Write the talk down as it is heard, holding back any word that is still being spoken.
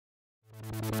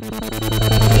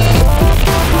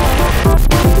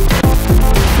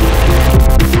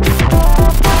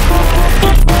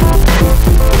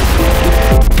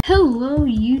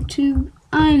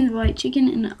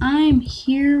WhiteChicken, and I'm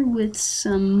here with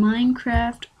some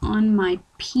Minecraft on my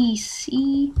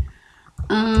PC.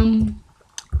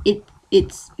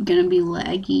 It's gonna be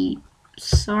laggy.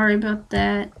 Sorry about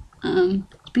that.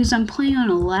 It's because I'm playing on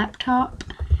a laptop.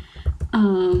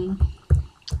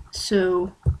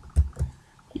 So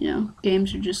you know,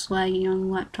 games are just lagging on the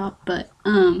laptop. But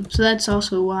so that's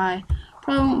also why I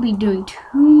probably won't be doing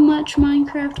too much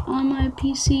Minecraft on my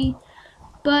PC.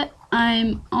 But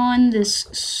I'm on this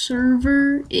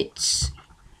server. It's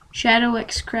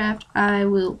shadowxcraft. I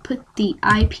will put the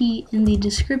IP in the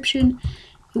description.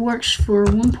 It works for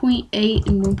 1.8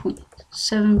 and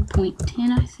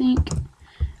 1.7.10, I think.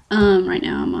 Right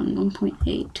now I'm on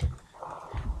 1.8.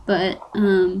 But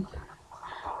I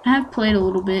have played a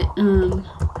little bit.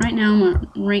 Right now I'm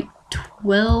on rank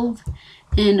 12,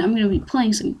 and I'm gonna be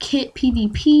playing some kit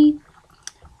PvP.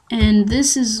 And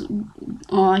this is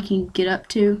all I can get up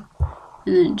to,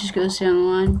 and then it just goes down the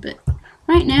line. But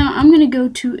right now I'm gonna go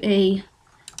to a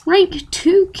rank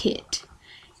 2 kit,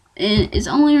 and it's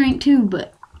only rank 2,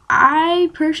 but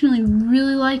I personally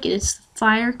really like it. It's the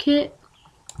fire kit,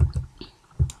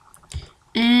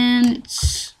 and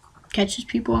it catches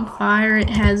people on fire.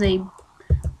 It has a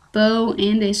bow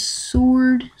and a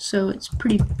sword, so it's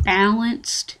pretty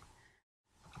balanced.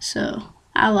 So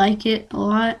I like it a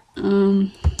lot.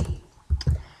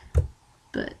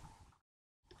 But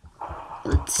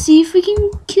let's see if we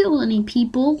can kill any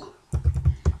people.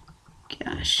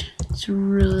 Gosh, it's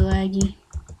really laggy.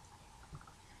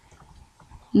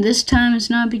 And this time it's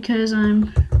not because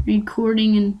I'm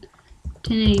recording in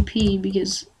 1080p,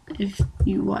 because if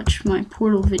you watch my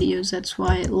Portal videos, that's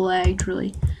why it lagged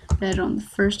really bad on the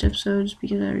first episodes,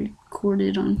 because I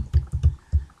recorded on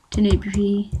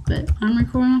 1080p, but I'm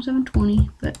recording on 720.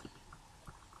 But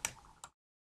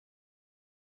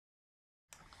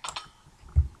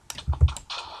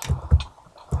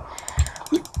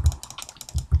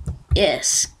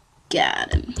yes,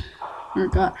 got him. Or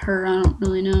got her, I don't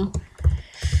really know.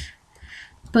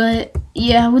 But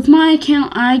yeah, with my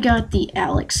account, I got the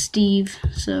Alex Steve,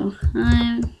 so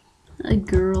I'm a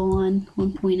girl on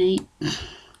 1.8.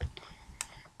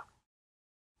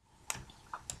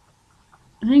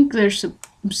 I think there's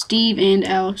Steve and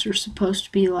Alex are supposed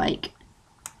to be like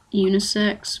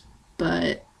unisex,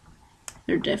 but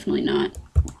they're definitely not.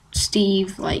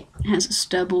 Steve like has a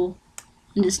stubble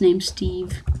and his name's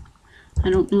Steve. I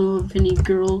don't know of any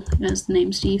girl who has the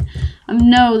name Steve. I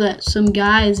know that some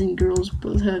guys and girls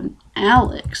both have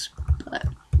Alex,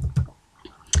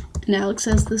 and Alex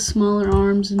has the smaller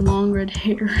arms and long red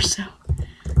hair, so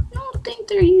I don't think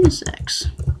they're unisex.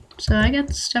 So I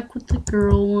got stuck with the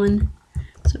girl one.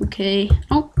 It's okay.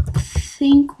 I don't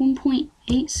think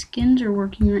 1.8 skins are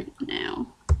working right now.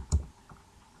 I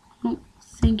don't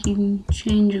think you can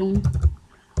change them.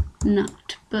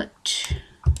 Not, but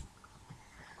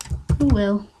oh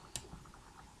well.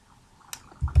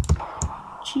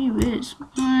 Gee whiz,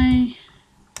 I'm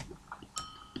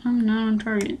not on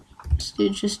target. This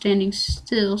dude's just standing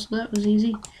still, so that was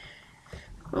easy.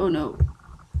 Oh no.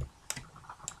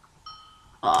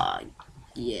 Ah,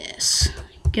 yes.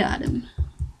 Got him.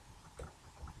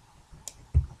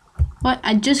 What?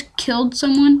 I just killed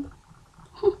someone?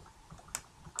 Huh.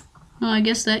 Well, I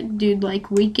guess that dude like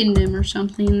weakened him or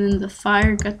something, and then the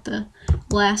fire got the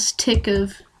last tick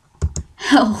of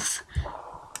health.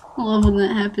 I love when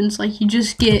that happens. Like, you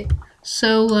just get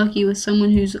so lucky with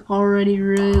someone who's already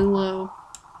really low.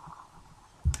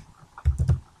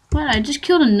 What? I just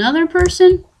killed another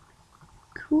person?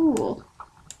 Cool.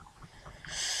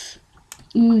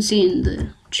 You can see in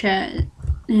the chat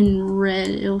in red,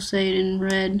 it'll say it in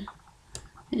red.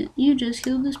 You just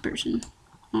killed this person.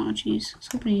 Oh jeez, I was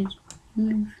hoping he'd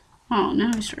move. Oh,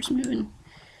 now he starts moving.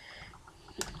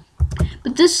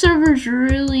 But this server is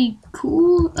really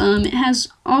cool. It has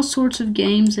all sorts of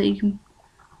games that you can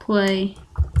play.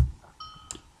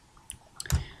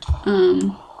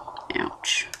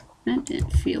 Ouch. That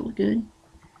didn't feel good.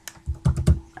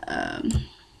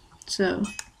 So,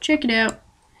 check it out.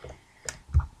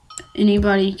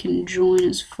 Anybody can join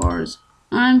as far as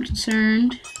I'm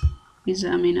concerned. Because,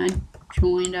 I mean, I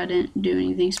joined. I didn't do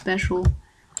anything special.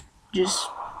 Just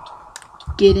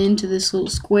get into this little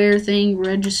square thing,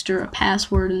 register a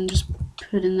password, and just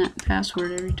put in that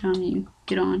password every time you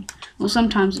get on. Well,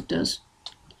 sometimes it does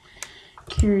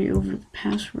carry over the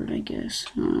password, I guess.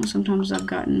 I don't know, sometimes I've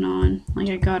gotten on, like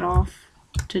I got off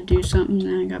to do something,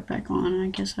 then I got back on, and I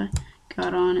guess I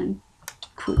got on and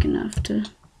quick enough to,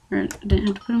 or I didn't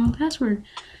have to put in my password.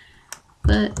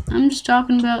 But I'm just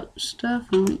talking about stuff,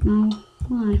 I don't know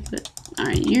why, but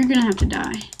alright, you're gonna have to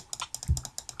die.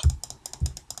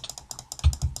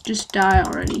 Just die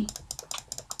already.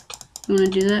 You wanna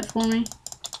do that for me?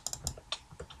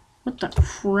 What the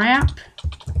crap?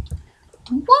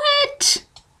 What?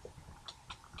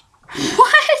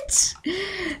 What?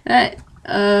 That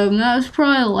was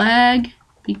probably lag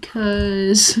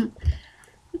because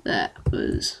that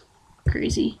was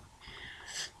crazy.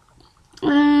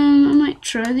 I might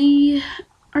try the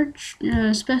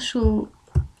special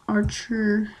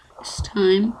archer this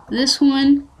time. This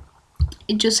one,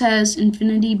 it just has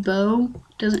infinity bow.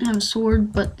 It doesn't have a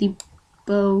sword, but the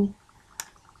bow,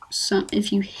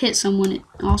 if you hit someone, it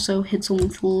also hits them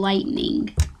with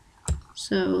lightning.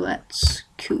 So that's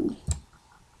cool.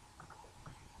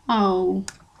 Oh,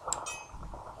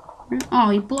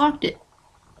 he blocked it.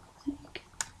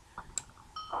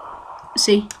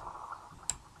 See,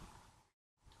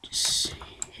 just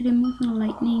hit him with the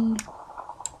lightning.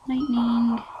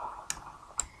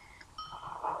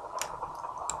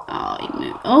 Oh, he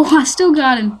moved. Oh, I still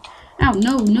got him. Ow,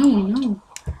 no.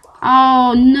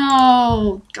 Oh,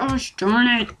 no. Gosh darn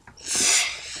it.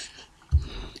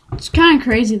 It's kind of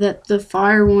crazy that the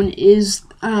fire one is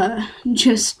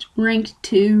just ranked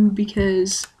 2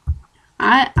 because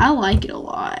I like it a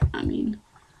lot. I mean,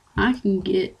 I can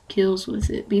get kills with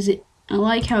it because I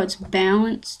like how it's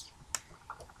balanced.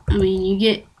 I mean, you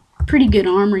get pretty good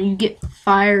armor, you get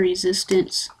fire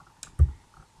resistance,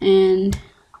 and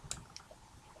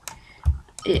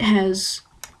it has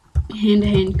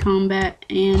hand-to-hand combat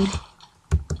and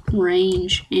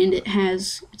range, and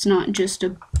it's not just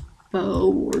a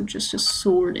bow or just a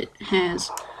sword, it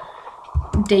has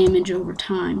damage over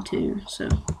time too, so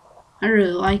I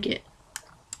really like it.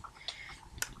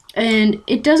 And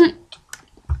it doesn't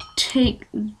take,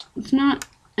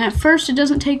 at first it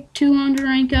doesn't take too long to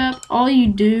rank up. All you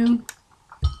do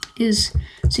is,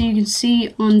 so you can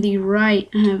see on the right,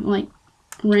 I have like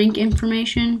rank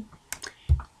information,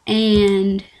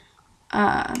 and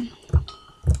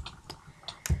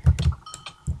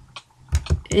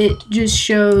it just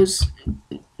shows,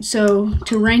 so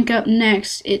to rank up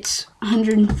next, it's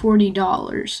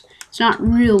 $140. It's not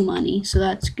real money, so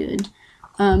that's good.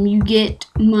 You get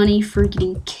money for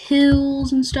getting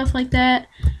kills and stuff like that.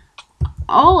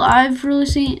 All I've really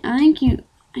seen, I think you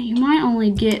might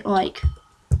only get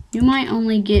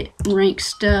rank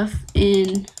stuff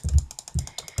in,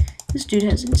 this dude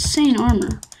has insane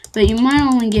armor, but you might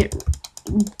only get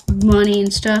money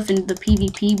and stuff in the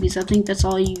PvP because I think that's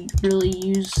all you really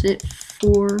use it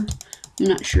for. I'm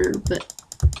not sure, but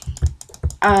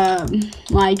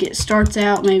like it starts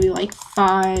out maybe like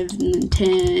 5 and then 10.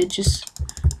 It just,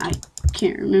 I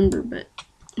can't remember, but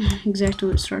exactly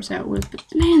what it starts out with. But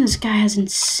man, this guy has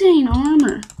insane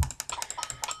armor.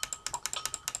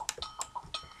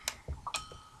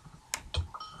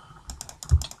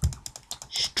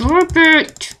 Stop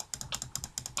it!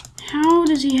 How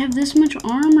does he have this much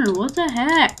armor? What the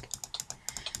heck?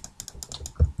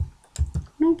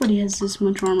 Nobody has this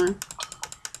much armor.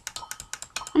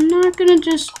 I'm not gonna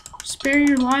just spare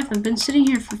your life. I've been sitting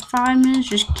here for 5 minutes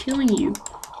just killing you.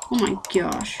 Oh my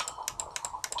gosh.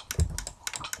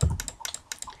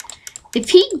 If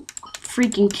he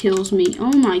freaking kills me,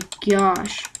 oh my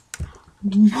gosh.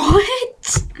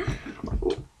 What?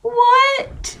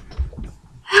 What?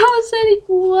 How is that?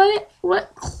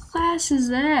 What class is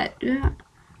that? Yeah,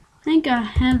 I think I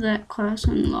have that class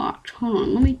unlocked. Hold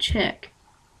on, let me check.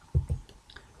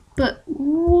 But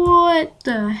what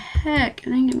the heck?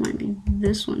 I think it might be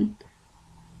this one.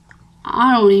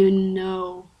 I don't even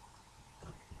know.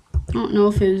 I don't know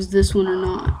if it was this one or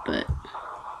not, but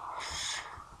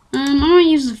I'm gonna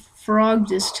use the frog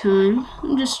this time.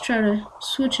 I'm just trying to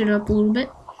switch it up a little bit.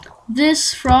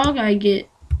 This frog, I get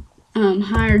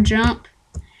higher jump,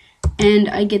 and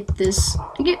I get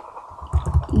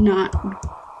not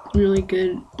really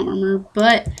good armor,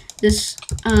 but this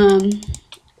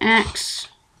axe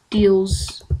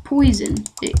deals poison.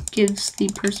 It gives the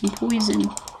person poison.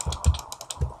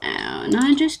 Ow, and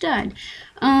I just died.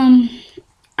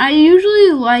 I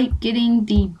usually like getting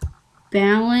the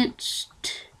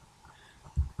balanced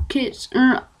kits,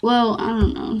 or, well, I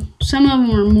don't know. Some of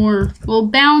them are more, well,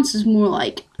 balance is more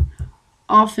like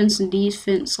offense and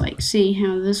defense. Like, see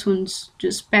how this one's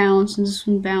just balance and this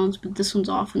one's balance, but this one's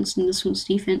offense and this one's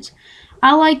defense.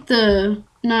 I like the,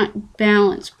 not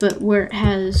balance, but where it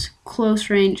has close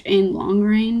range and long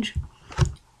range,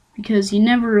 because you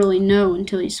never really know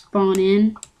until you spawn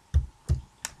in.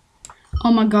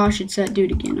 Oh my gosh, it's that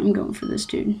dude again. I'm going for this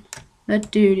dude.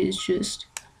 That dude is just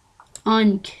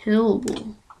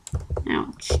unkillable.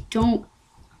 Ouch, don't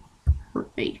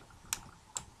hurt me.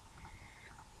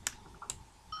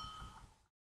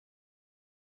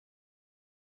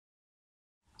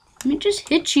 Let me just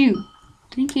hit you.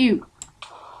 Thank you.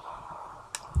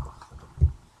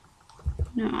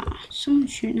 Nah,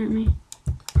 someone's shooting at me.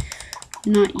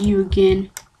 Not you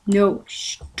again. No,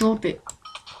 stop it.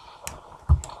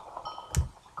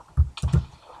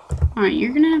 Alright,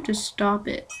 you're gonna have to stop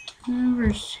it.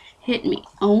 Whoever's hit me.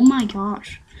 Oh my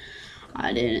gosh.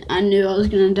 I knew I was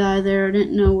gonna die there. I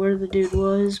didn't know where the dude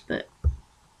was, but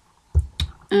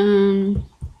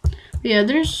yeah,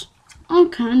 there's all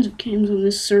kinds of games on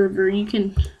this server. You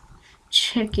can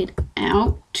check it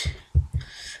out.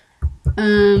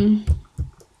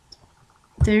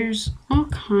 There's all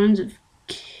kinds of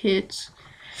kits.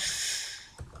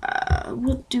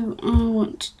 What do I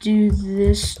want to do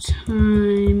this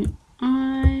time?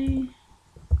 I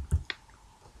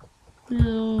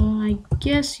will, I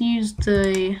guess, use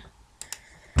the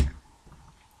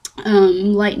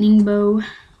lightning bow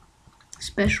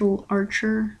special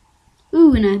archer.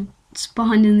 Ooh, and I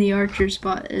spawned in the archer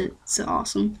spot. It's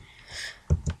awesome.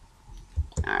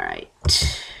 Alright.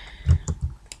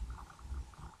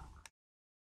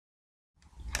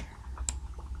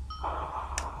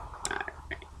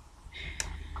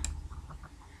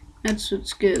 That's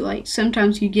what's good. Like,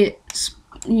 sometimes you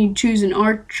choose an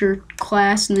archer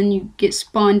class and then you get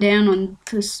spawned down on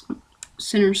this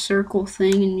center circle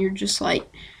thing and you're just like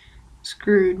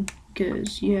screwed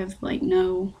because you have like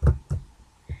no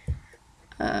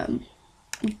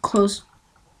close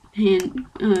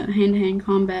hand-to-hand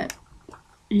combat,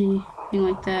 anything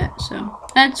like that. So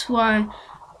that's why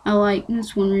I like,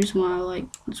 that's one reason why I like,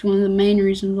 it's one of the main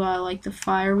reasons why I like the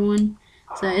fire one.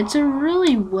 So it's a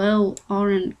really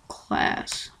well-rounded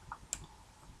class.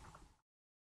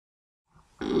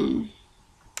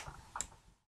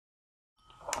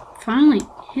 Finally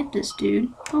hit this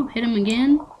dude. Oh, hit him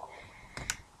again.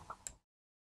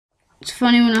 It's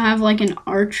funny when I have like an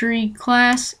archery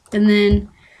class and then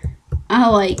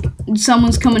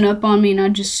someone's coming up on me and I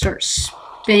just start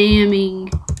spamming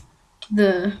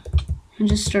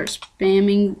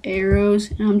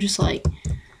arrows and I'm just like,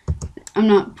 I'm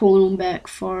not pulling them back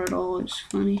far at all. It's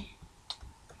funny.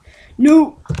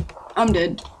 No, I'm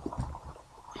dead.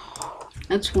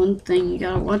 That's one thing, you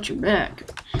gotta watch your back.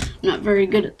 I'm not very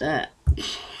good at that.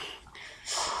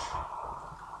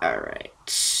 Alright,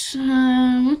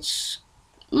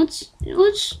 let's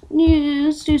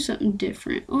do something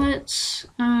different. I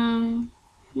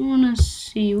wanna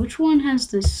see which one has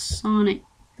the Sonic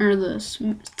or the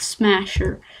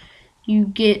Smasher. You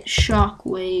get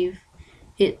Shockwave.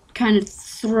 It kind of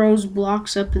throws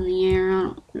blocks up in the air. I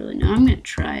don't really know. I'm gonna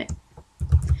try it.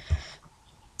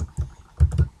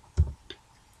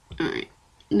 Alright.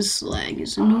 This lag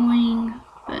is annoying,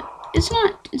 but it's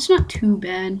not too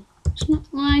bad.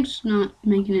 Lag's not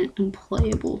making it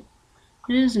unplayable.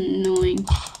 It is annoying.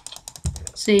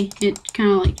 See, it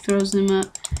kinda like throws them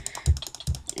up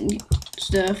and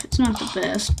stuff. It's not the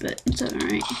best, but it's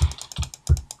alright.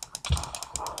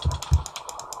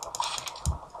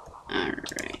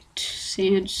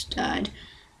 See, I just died.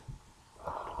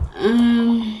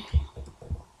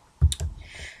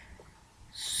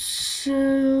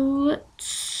 So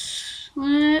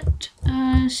let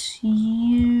us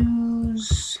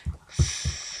use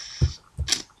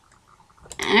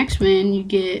Axeman. You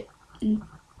get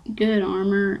good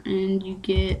armor and you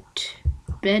get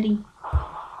Betty.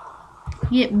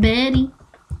 You get Betty.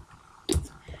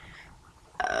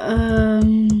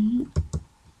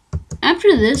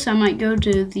 After this, I might go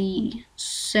to the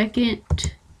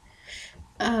second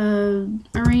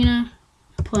arena.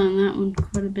 I play on that one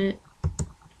quite a bit,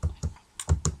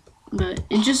 but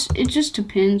it just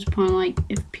depends upon like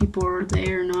if people are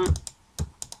there or not.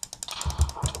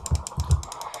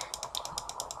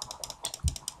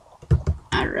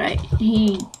 Alright,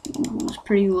 he was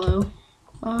pretty low.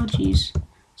 Oh jeez,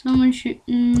 someone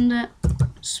shooting that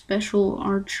special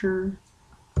archer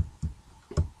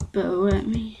bow at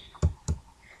me.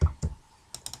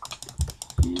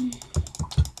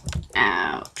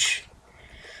 Ouch.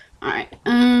 Alright,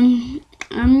 I'm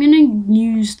gonna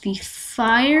use the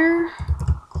fire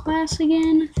class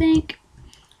again, I think.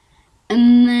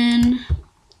 And then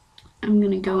I'm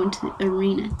gonna go into the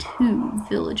arena 2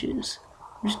 villages.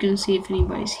 I'm just gonna see if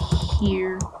anybody's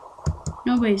here. If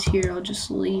nobody's here, I'll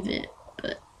just leave it,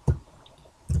 but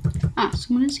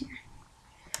someone is here.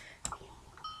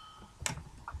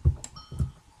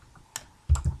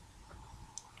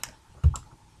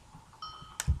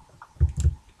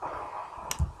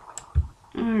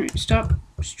 Alright, stop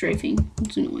strafing.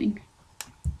 It's annoying.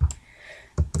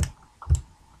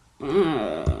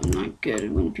 I'm not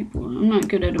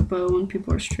good at a bow when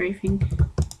people are strafing.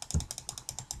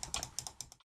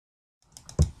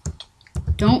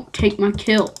 Don't take my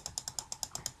kill.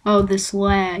 Oh, this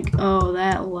lag. Oh,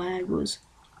 that lag was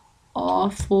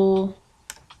awful.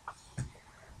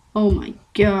 Oh my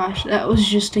gosh, that was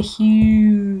just a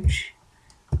huge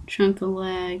chunk of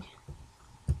lag.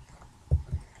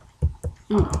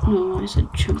 Oh, no, I said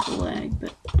chunk of lag,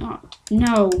 but oh,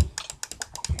 no.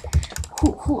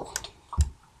 Cool.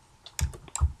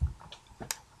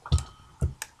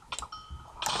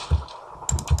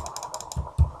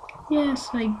 Yes,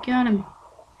 I got him.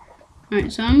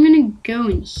 Alright, so I'm gonna go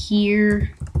in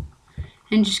here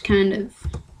and just kind of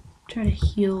try to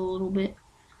heal a little bit.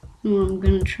 And what I'm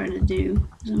gonna try to do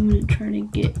is I'm gonna try to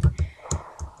get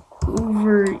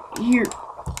over here.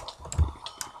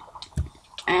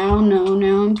 Ow, no,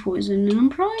 now I'm poisoned and I'm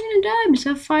probably gonna die because I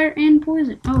have fire and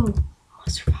poison. Oh, I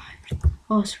survived.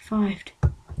 Oh, I survived.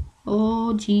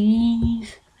 Oh,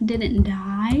 jeez. I didn't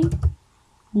die?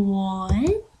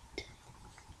 What?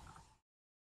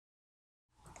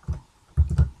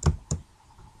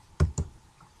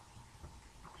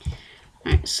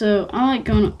 Alright, so I like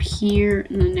going up here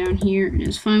and then down here, and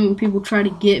it's fine when people try to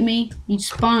get me. You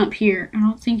spawn up here.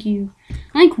 I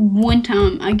think one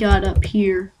time I got up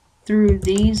here through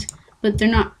these, but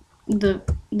the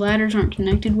ladders aren't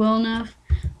connected well enough.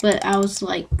 But I was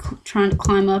like trying to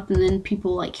climb up, and then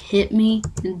people like hit me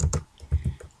and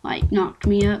like knocked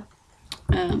me up.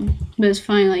 But it's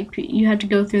funny, like you have to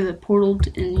go through the portal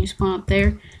and you spawn up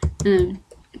there, and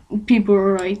then people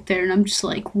are right there, and I'm just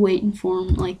like waiting for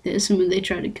them like this, and when they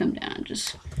try to come down,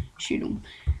 just shoot them.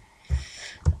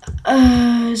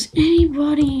 Is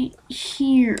anybody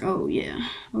here? Oh yeah,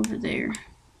 over there.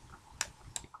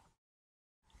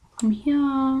 Come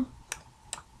here.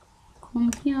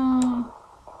 Come here.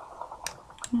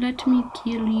 Let me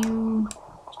kill you.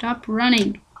 Stop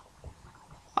running.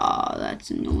 Oh,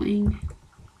 that's annoying.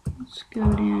 Let's go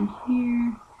down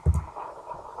here.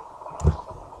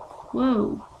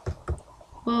 Whoa.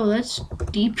 Whoa, that's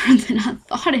deeper than I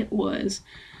thought it was.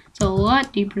 It's a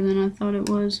lot deeper than I thought it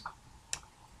was.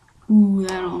 Ooh,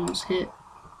 that almost hit.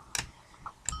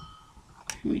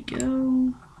 Here we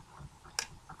go.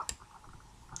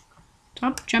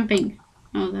 Stop jumping.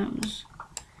 Oh, that was...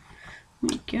 Oh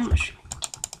my gosh.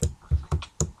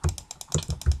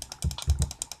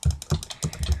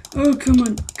 Oh, come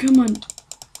on. Come on.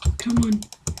 Come on.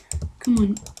 Come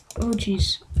on. Oh,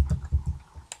 jeez.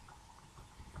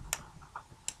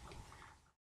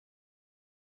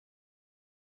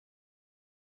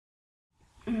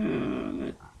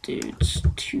 That dude's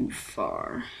too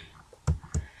far.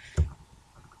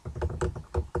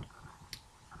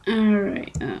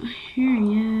 Alright, here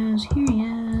he is. Here he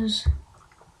is.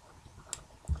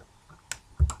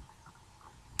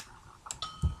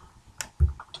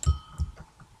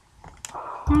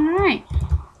 Alright.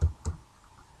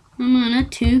 I'm on a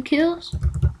 2 kills.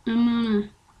 I'm on a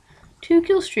 2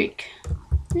 kill streak.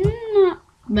 Not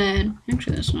bad.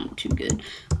 Actually, that's not too good.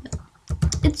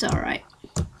 But it's alright.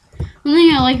 One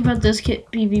thing I like about this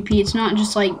kit PvP, it's not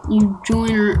just like you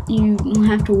join or you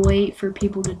have to wait for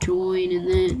people to join and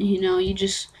then, you know, you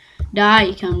just die,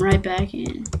 you come right back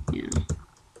in. Yeah.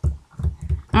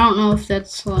 I don't know if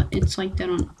it's like that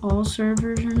on all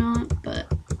servers or not,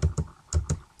 but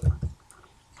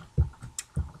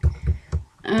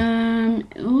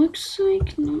it looks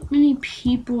like not many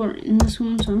people are in this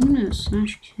one, so I'm gonna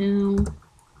 /kill.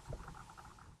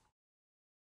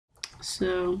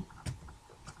 So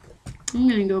I'm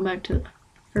gonna go back to the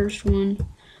first one.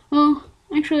 Well,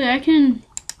 actually, I can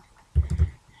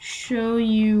show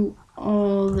you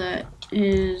all that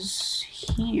is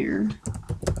here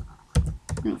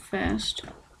real fast.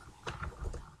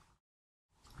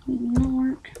 Didn't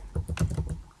work.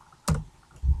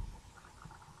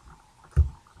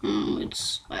 Oh,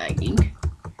 it's lagging.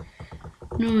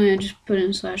 Normally I just put in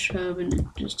 /hub and it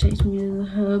just takes me to the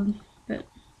hub, but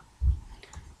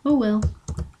oh well,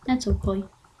 that's okay.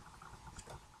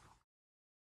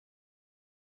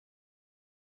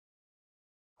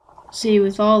 See,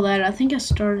 with all that, I think I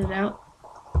started out.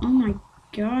 Oh my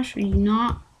gosh, are you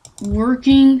not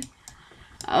working?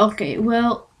 Okay,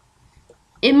 well,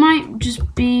 it might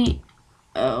just be.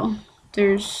 Oh,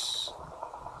 there's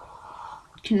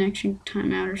connection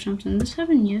timeout or something. This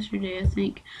happened yesterday, I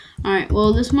think. Alright,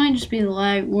 well, this might just be the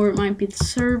lag, or it might be the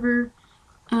server.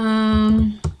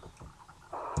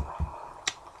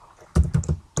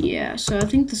 Yeah, so I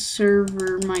think the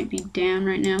server might be down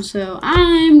right now, so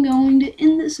I'm going to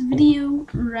end this video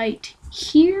right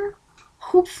here.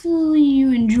 Hopefully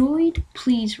you enjoyed.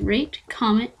 Please rate,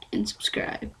 comment, and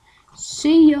subscribe.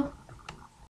 See ya!